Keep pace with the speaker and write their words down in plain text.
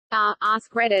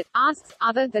Askreddit Asks,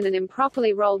 other than an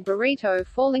improperly rolled burrito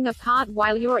falling apart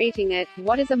while you're eating it,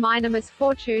 what is a minor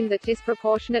misfortune that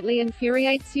disproportionately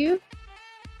infuriates you?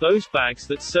 Those bags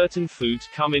that certain foods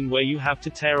come in where you have to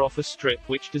tear off a strip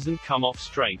which doesn't come off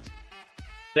straight.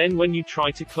 Then when you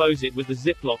try to close it with the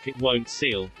ziplock it won't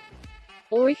seal.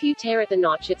 Or if you tear at the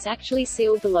notch it's actually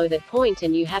sealed below that point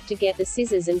and you have to get the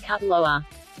scissors and cut lower.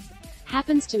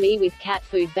 Happens to me with cat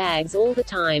food bags all the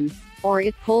time. Or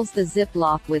it pulls the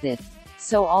ziplock with it.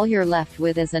 So all you're left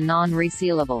with is a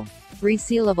resealable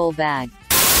bag.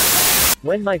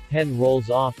 When my pen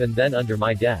rolls off and then under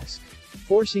my desk,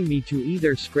 forcing me to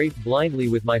either scrape blindly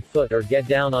with my foot or get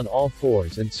down on all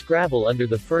fours and scrabble under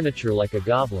the furniture like a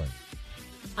goblin.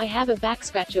 I have a back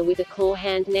scratcher with a claw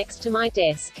hand next to my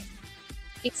desk.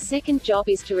 Its second job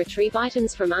is to retrieve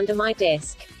items from under my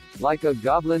desk. Like a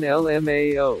goblin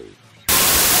LMAO.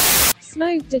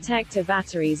 Smoke detector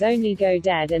batteries only go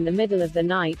dead in the middle of the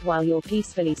night while you're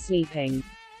peacefully sleeping.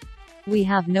 We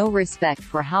have no respect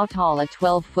for how tall a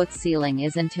 12-foot ceiling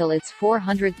is until it's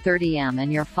 430 am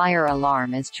and your fire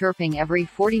alarm is chirping every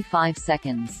 45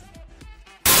 seconds.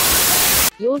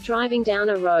 You're driving down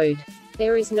a road.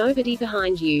 There is nobody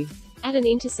behind you. At an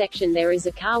intersection there is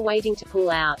a car waiting to pull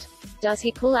out. Does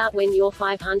he pull out when you're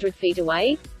 500 feet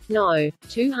away? No.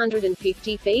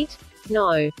 250 feet?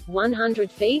 No.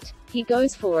 100 feet? He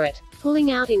goes for it,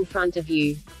 pulling out in front of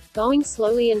you, going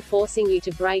slowly and forcing you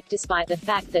to brake despite the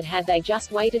fact that had they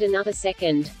just waited another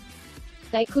second,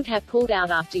 they could have pulled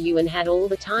out after you and had all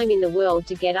the time in the world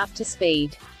to get up to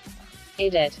speed.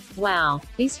 Edit. Wow,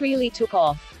 this really took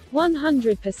off.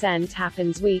 100%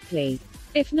 happens weekly,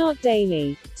 if not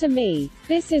daily. To me,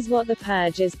 this is what The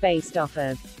Purge is based off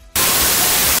of.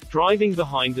 Driving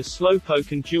behind a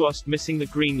slowpoke and just missing the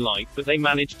green light but they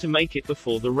managed to make it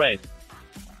before the red.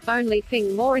 Only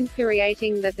thing more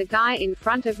infuriating that the guy in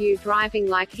front of you driving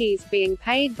like he's being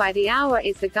paid by the hour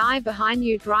is the guy behind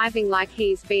you driving like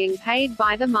he's being paid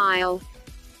by the mile.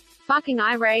 Fucking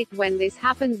irate when this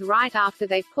happens right after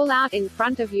they pull out in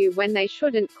front of you when they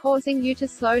shouldn't, causing you to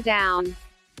slow down.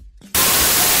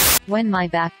 When my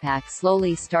backpack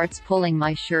slowly starts pulling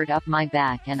my shirt up my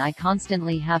back and I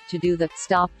constantly have to do the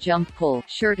stop, jump, pull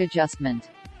shirt adjustment.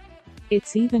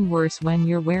 It's even worse when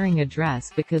you're wearing a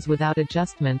dress because without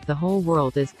adjustment the whole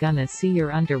world is gonna see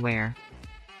your underwear.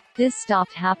 This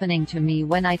stopped happening to me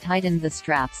when I tightened the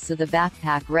straps so the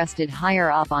backpack rested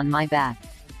higher up on my back.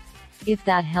 If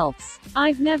that helps.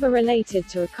 I've never related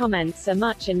to a comment so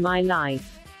much in my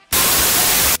life.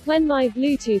 When my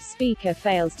Bluetooth speaker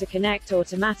fails to connect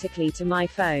automatically to my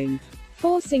phone,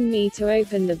 forcing me to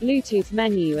open the Bluetooth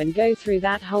menu and go through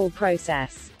that whole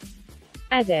process.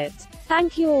 Edit.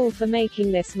 Thank you all for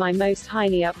making this my most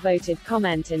highly upvoted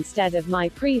comment instead of my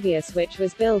previous, which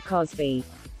was Bill Cosby.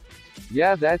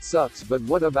 Yeah, that sucks, but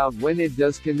what about when it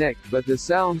does connect but the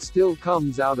sound still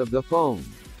comes out of the phone?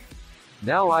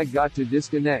 Now I got to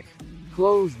disconnect,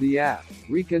 close the app,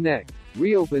 reconnect,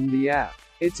 reopen the app.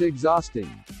 It's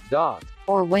exhausting.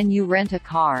 Or when you rent a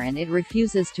car and it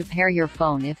refuses to pair your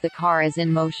phone if the car is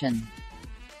in motion.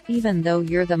 Even though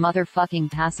you're the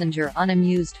motherfucking passenger,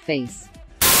 unamused face.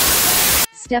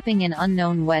 Stepping in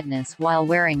unknown wetness while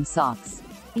wearing socks.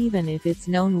 Even if it's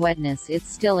known wetness,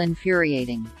 it's still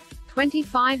infuriating.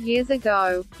 25 years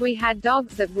ago, we had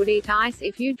dogs that would eat ice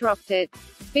if you dropped it.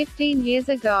 15 years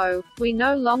ago, we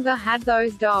no longer had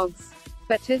those dogs.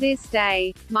 But to this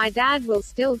day, my dad will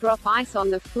still drop ice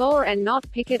on the floor and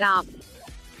not pick it up.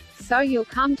 So you'll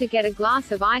come to get a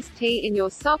glass of iced tea in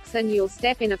your socks and you'll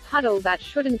step in a puddle that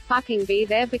shouldn't fucking be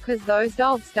there because those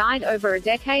dogs died over a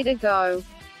decade ago.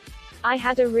 I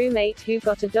had a roommate who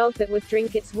got a dog that would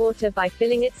drink its water by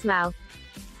filling its mouth,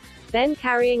 then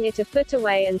carrying it a foot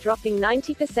away and dropping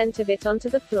 90% of it onto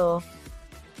the floor.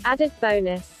 Added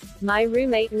bonus, my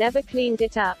roommate never cleaned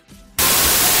it up.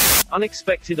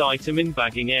 Unexpected item in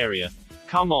bagging area.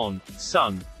 Come on,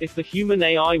 son, if the human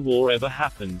AI war ever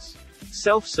happens,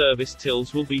 self-service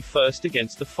tills will be first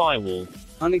against the firewall.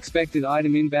 Unexpected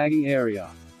item in bagging area.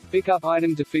 Pick up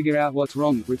item to figure out what's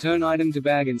wrong, return item to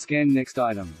bag and scan next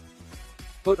item.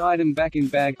 Put item back in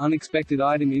bag, unexpected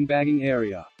item in bagging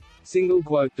area. Single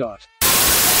quote dot.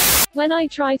 When I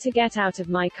try to get out of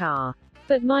my car,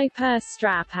 but my purse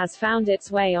strap has found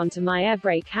its way onto my air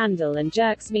brake handle and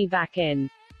jerks me back in.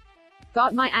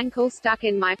 Got my ankle stuck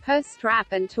in my purse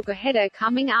strap and took a header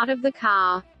coming out of the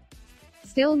car.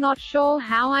 Still not sure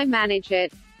how I manage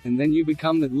it. And then you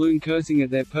become that loon cursing at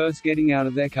their purse getting out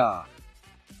of their car.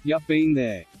 Yup, been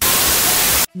there.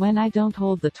 When I don't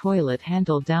hold the toilet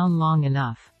handle down long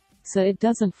enough, so it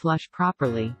doesn't flush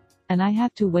properly, and I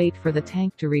have to wait for the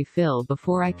tank to refill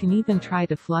before I can even try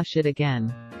to flush it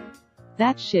again.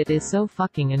 That shit is so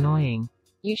fucking annoying.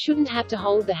 You shouldn't have to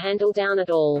hold the handle down at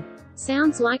all.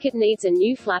 Sounds like it needs a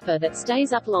new flapper that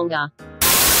stays up longer.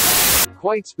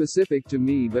 Quite specific to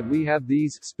me, but we have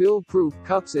these spill-proof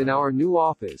cups in our new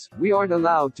office. We aren't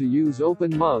allowed to use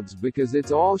open mugs because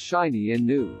it's all shiny and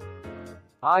new.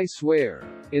 I swear,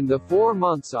 in the 4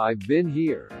 months I've been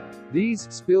here, these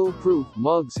spill-proof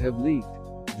mugs have leaked,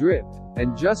 dripped,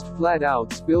 and just flat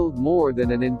out spilled more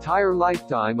than an entire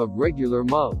lifetime of regular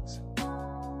mugs.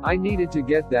 I needed to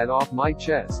get that off my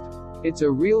chest. It's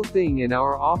a real thing in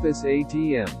our office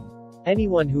ATM.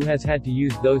 Anyone who has had to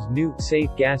use those new, safe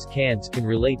gas cans can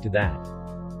relate to that.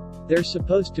 They're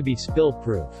supposed to be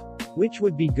spill-proof, which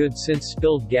would be good since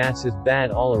spilled gas is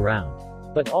bad all around.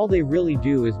 But all they really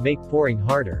do is make pouring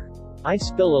harder. I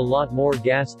spill a lot more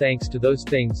gas thanks to those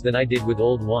things than I did with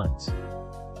old ones.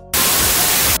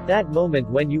 That moment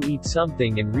when you eat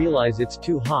something and realize it's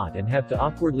too hot and have to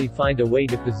awkwardly find a way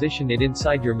to position it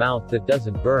inside your mouth that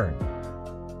doesn't burn.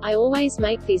 I always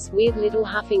make this weird little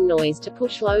huffing noise to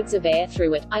push loads of air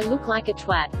through it. I look like a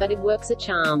twat, but it works a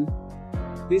charm.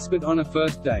 This but on a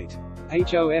first date.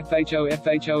 HOF HOF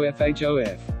HOF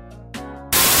HOF.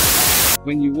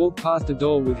 When you walk past a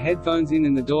door with headphones in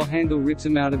and the door handle rips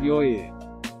them out of your ear.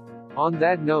 On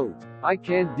that note, I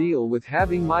can't deal with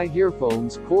having my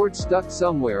earphones cord stuck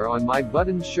somewhere on my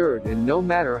buttoned shirt, and no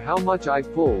matter how much I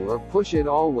pull or push it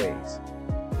always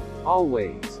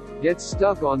gets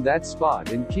stuck on that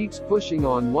spot and keeps pushing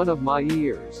on one of my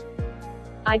ears.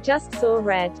 I just saw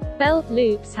red. Belt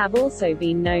loops have also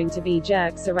been known to be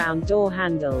jerks around door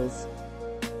handles.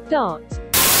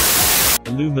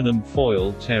 Aluminum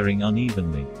foil tearing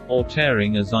unevenly, or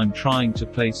tearing as I'm trying to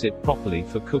place it properly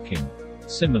for cooking.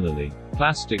 Similarly,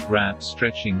 plastic wrap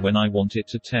stretching when I want it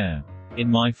to tear.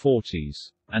 In my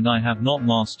 40s, and I have not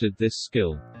mastered this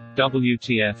skill.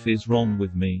 WTF is wrong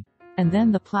with me? And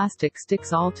then the plastic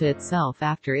sticks all to itself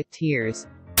after it tears.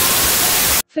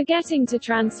 Forgetting to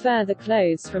transfer the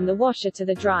clothes from the washer to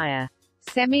the dryer.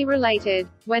 Semi-related,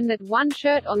 when that one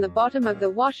shirt on the bottom of the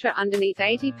washer underneath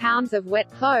 80 pounds of wet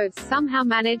clothes somehow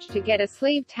managed to get a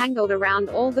sleeve tangled around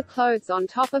all the clothes on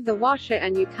top of the washer,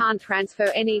 and you can't transfer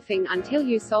anything until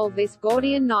you solve this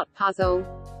Gordian knot puzzle.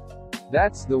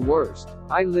 That's the worst.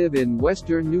 I live in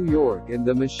Western New York and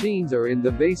the machines are in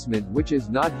the basement, which is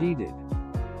not heated.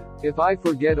 If I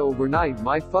forget overnight,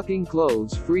 my fucking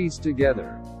clothes freeze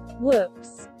together.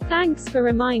 Whoops. Thanks for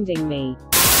reminding me.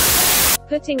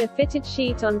 Putting a fitted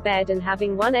sheet on bed and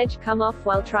having one edge come off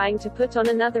while trying to put on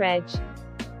another edge.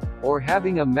 Or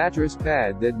having a mattress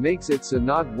pad that makes it so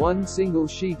not one single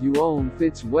sheet you own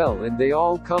fits well and they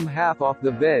all come half off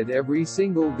the bed every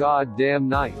single goddamn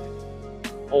night.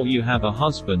 Or you have a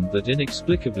husband that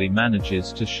inexplicably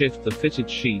manages to shift the fitted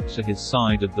sheet to his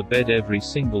side of the bed every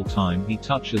single time he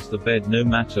touches the bed, no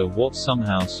matter what,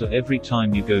 somehow, so every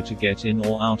time you go to get in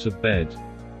or out of bed,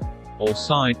 or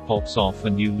side pops off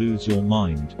and you lose your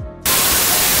mind.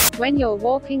 When you're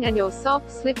walking and your sock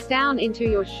slips down into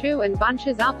your shoe and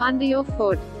bunches up under your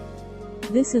foot.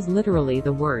 This is literally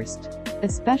the worst.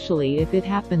 Especially if it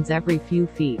happens every few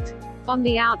feet. On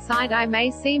the outside I may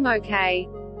seem okay,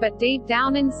 but deep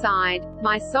down inside,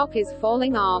 my sock is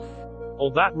falling off.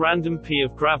 Or that random pea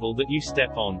of gravel that you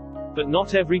step on. But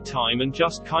not every time, and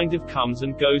just kind of comes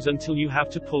and goes until you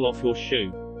have to pull off your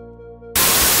shoe.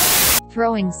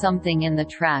 Throwing something in the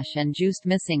trash and just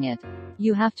missing it.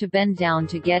 You have to bend down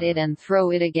to get it and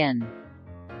throw it again.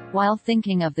 While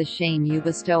thinking of the shame you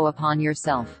bestow upon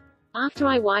yourself. After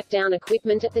I wipe down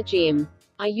equipment at the gym,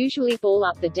 I usually ball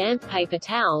up the damp paper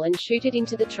towel and shoot it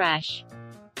into the trash.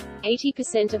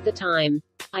 80% of the time,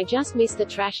 I just miss the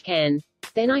trash can.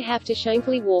 Then I have to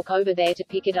shamefully walk over there to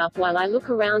pick it up while I look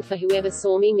around for whoever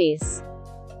saw me miss.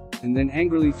 And then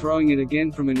angrily throwing it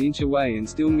again from an inch away and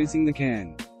still missing the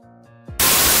can.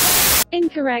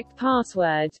 Incorrect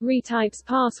password, retypes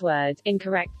password,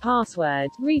 incorrect password,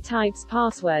 retypes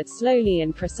password slowly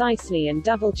and precisely and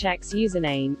double checks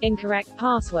username, incorrect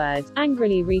password,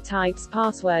 angrily retypes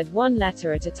password one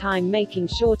letter at a time, making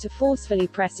sure to forcefully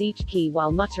press each key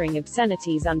while muttering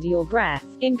obscenities under your breath,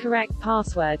 incorrect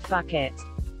password, fuck it.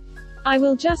 I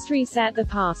will just reset the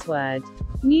password.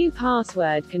 New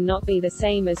password cannot be the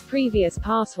same as previous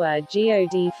password,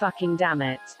 god fucking damn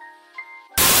it.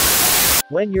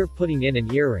 When you're putting in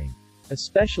an earring,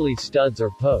 especially studs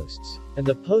or posts, and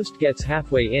the post gets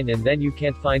halfway in and then you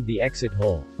can't find the exit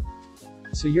hole.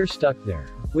 So you're stuck there,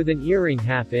 with an earring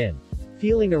half in,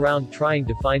 feeling around trying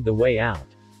to find the way out.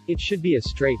 It should be a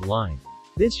straight line.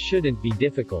 This shouldn't be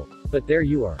difficult, but there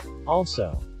you are.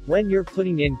 Also, when you're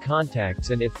putting in contacts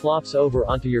and it flops over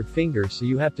onto your finger, so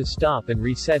you have to stop and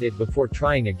reset it before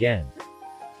trying again.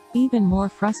 Even more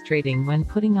frustrating when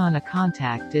putting on a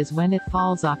contact is when it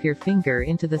falls off your finger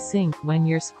into the sink when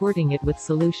you're squirting it with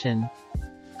solution.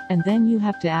 And then you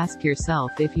have to ask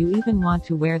yourself if you even want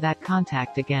to wear that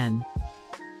contact again.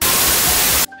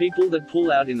 People that pull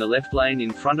out in the left lane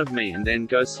in front of me and then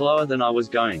go slower than I was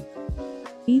going.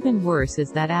 Even worse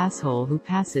is that asshole who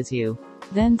passes you,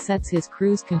 then sets his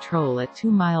cruise control at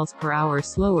 2 miles per hour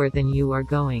slower than you are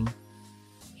going.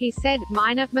 He said,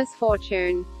 minor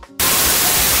misfortune.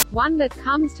 One that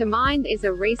comes to mind is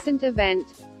a recent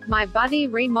event. My buddy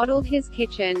remodeled his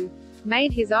kitchen,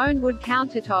 made his own wood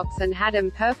countertops and had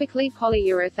them perfectly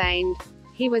polyurethaned.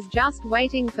 He was just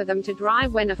waiting for them to dry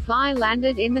when a fly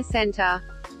landed in the center.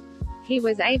 He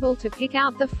was able to pick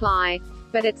out the fly,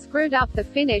 but it screwed up the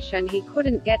finish and he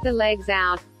couldn't get the legs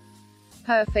out.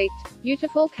 Perfect,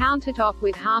 beautiful countertop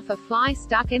with half a fly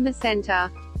stuck in the center.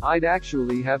 I'd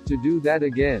actually have to do that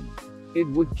again. It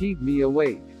would keep me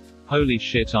awake. Holy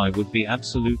shit, I would be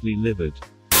absolutely livid.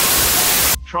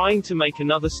 Trying to make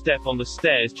another step on the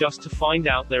stairs just to find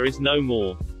out there is no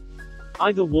more.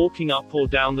 Either walking up or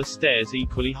down the stairs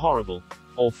equally horrible.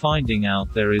 Or finding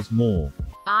out there is more.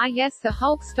 Ah yes, the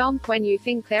Hulk stomp when you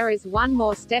think there is one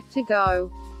more step to go.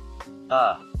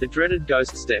 Ah, the dreaded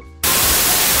ghost step.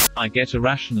 I get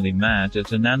irrationally mad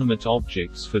at inanimate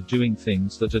objects for doing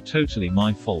things that are totally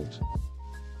my fault.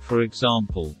 For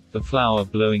example, the flour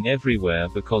blowing everywhere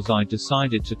because I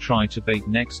decided to try to bake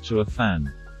next to a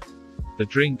fan. The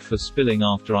drink for spilling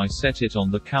after I set it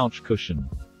on the couch cushion.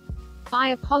 I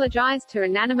apologize to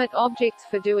inanimate objects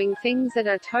for doing things that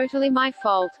are totally my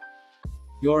fault.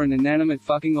 You're an inanimate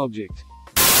fucking object.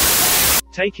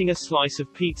 Taking a slice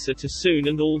of pizza too soon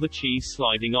and all the cheese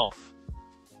sliding off.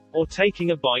 Or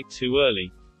taking a bite too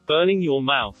early, burning your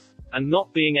mouth, and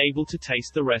not being able to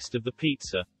taste the rest of the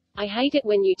pizza. I hate it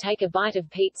when you take a bite of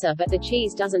pizza but the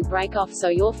cheese doesn't break off, so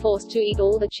you're forced to eat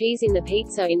all the cheese in the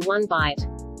pizza in one bite.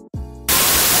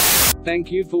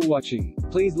 Thank you for watching.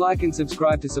 Please like and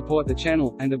subscribe to support the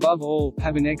channel, and above all,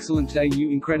 have an excellent day, you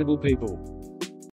incredible people.